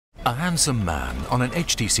A handsome man on an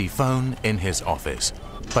HTC phone in his office.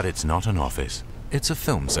 But it's not an office, it's a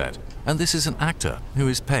film set. And this is an actor who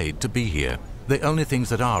is paid to be here. The only things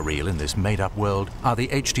that are real in this made-up world are the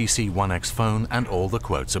HTC One X phone and all the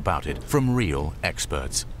quotes about it from real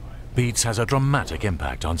experts. Beats has a dramatic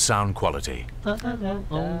impact on sound quality.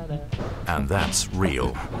 And that's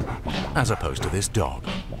real. As opposed to this dog,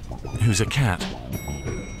 who's a cat.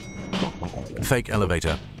 Fake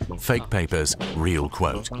elevator, fake papers, real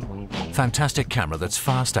quote. Fantastic camera that's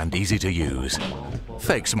fast and easy to use.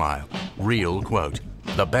 Fake smile, real quote.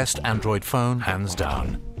 The best Android phone, hands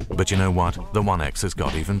down. But you know what? The One X has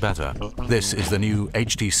got even better. This is the new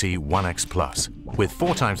HTC One X Plus, with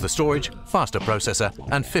 4 times the storage, faster processor,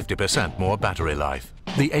 and 50% more battery life.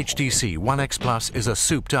 The HTC One X Plus is a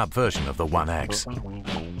souped-up version of the One X.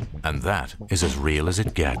 And that is as real as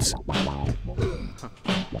it gets.